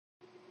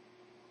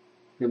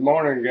Good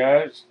morning,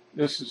 guys.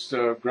 This is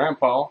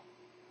Grandpa.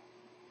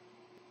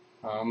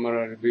 I'm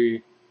going to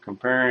be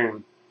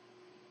comparing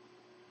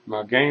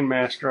my Game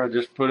Master I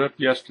just put up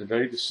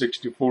yesterday to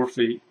 64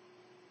 feet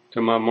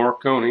to my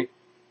Marconi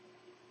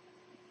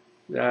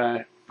that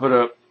I put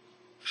up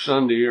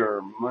Sunday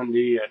or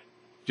Monday at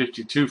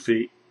 52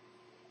 feet.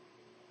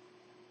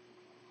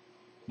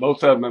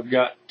 Both of them have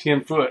got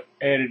 10 foot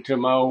added to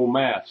my old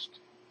mast.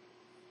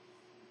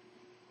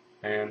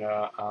 And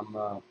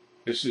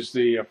this is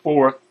the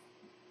 4th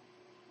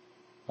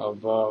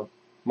of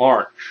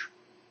March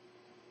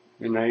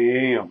in the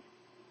AM.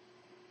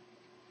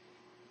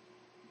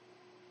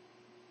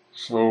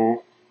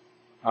 So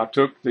I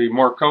took the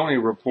Marconi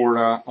report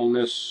on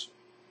this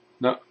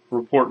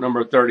report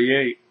number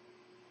 38.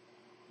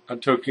 I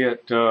took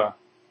it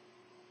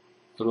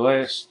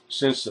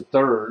since the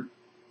 3rd.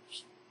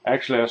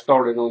 Actually, I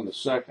started on the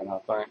 2nd, I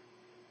think,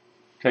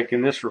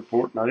 taking this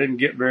report, and I didn't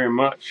get very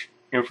much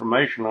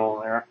information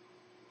on there.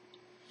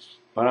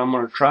 But I'm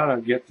going to try to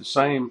get the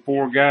same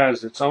 4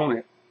 guys that's on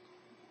it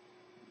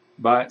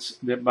by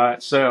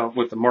itself,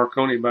 with the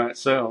Marconi by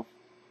itself.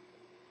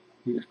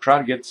 Try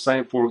to get the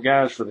same 4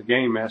 guys for the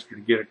Game Master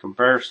to get a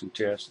comparison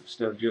test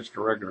instead of just a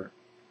regular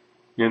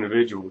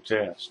individual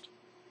test.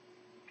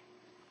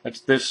 That's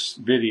this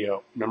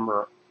video.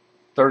 Number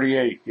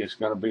 38 is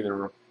going to be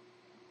the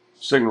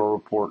signal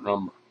report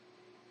number.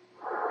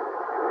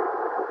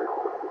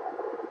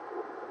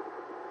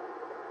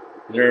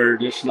 They're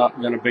just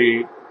not going to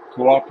be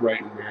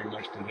cooperating very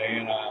much today,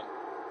 and I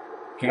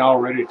can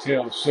already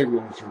tell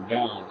signals are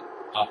down,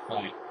 I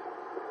think.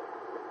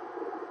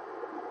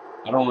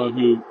 I don't know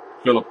who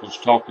Philip was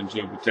talking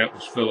to, but that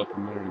was Philip a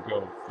minute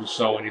ago. If you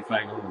saw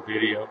anything on the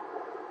video.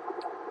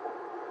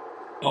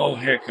 Oh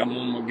heck, I'm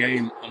on my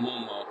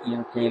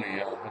Marconi.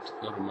 I'll have to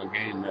go to my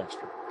Game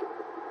Master.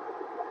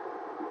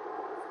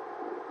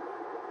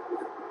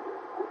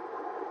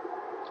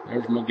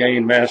 There's my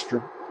Game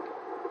Master.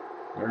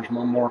 There's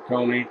my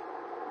Marconi.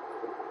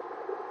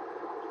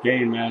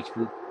 Game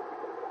Master.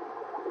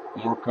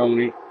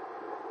 Marconi.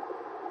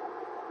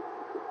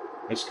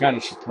 It's kind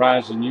of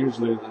surprising.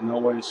 Usually the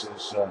noise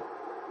is a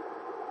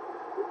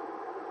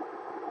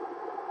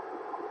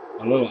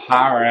little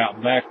higher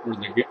out back where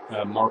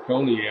the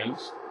Marconi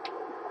is,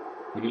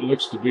 but it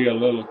looks to be a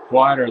little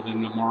quieter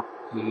than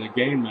the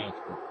Game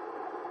Master.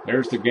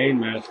 There's the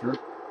Game Master.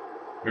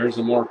 There's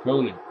the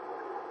Marconi.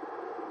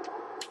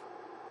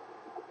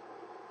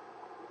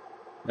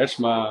 That's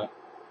my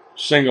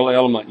single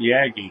element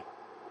Yagi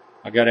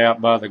I got out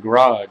by the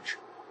garage.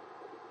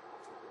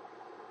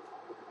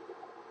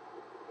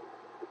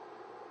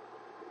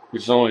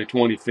 It's only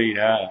 20 feet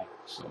high,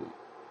 so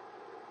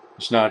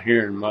it's not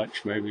hearing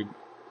much. Maybe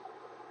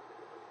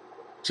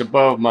it's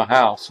above my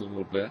house a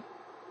little bit.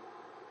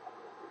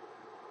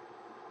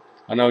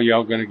 I know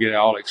y'all gonna get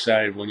all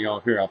excited when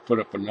y'all hear I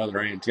put up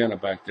another antenna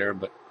back there,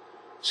 but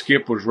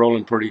Skip was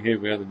rolling pretty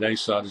heavy the other day,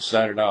 so I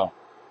decided I'll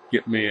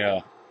get me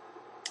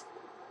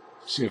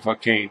see if I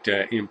can't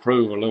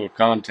improve a little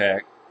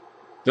contact.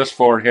 Thus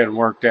far it hadn't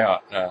worked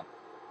out.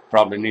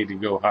 Probably need to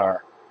go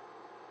higher.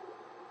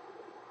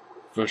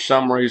 For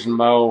some reason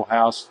my old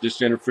house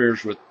just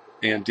interferes with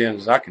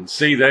antennas. I can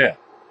see that.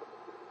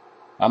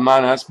 I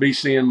might not be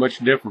seeing much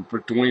different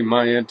between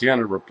my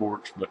antenna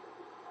reports, but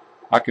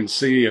I can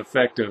see the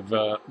effect of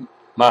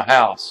my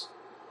house,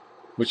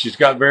 which has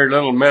got very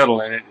little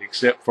metal in it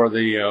except for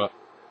the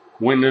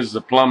windows,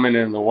 the plumbing,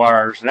 and the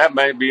wires. And that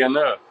may be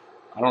enough.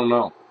 I don't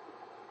know.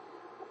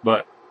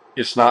 But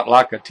it's not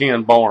like a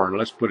tin barn,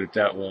 let's put it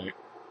that way,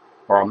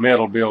 or a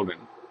metal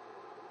building.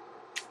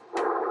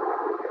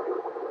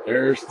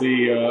 There's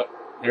the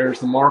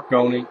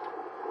Marconi.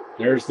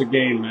 There's the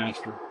Game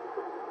Master.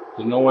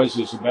 The noise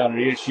is about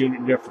an inch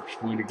unit difference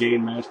between the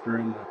Game Master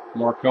and the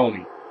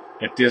Marconi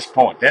at this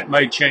point. That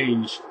may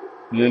change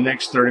in the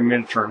next 30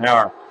 minutes or an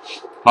hour,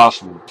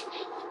 possibly.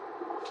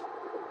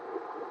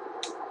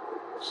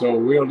 So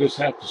we'll just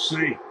have to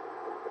see.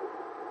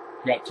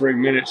 Got 3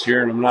 minutes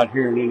here and I'm not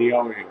hearing any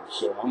audio,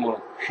 so I'm going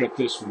to shut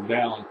this one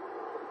down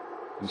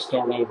and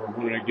start over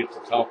when I get to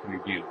talking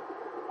again.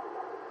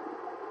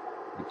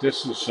 But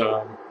this is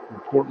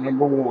report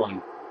number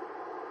 1.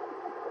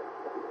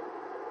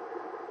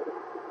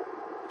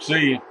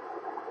 See ya.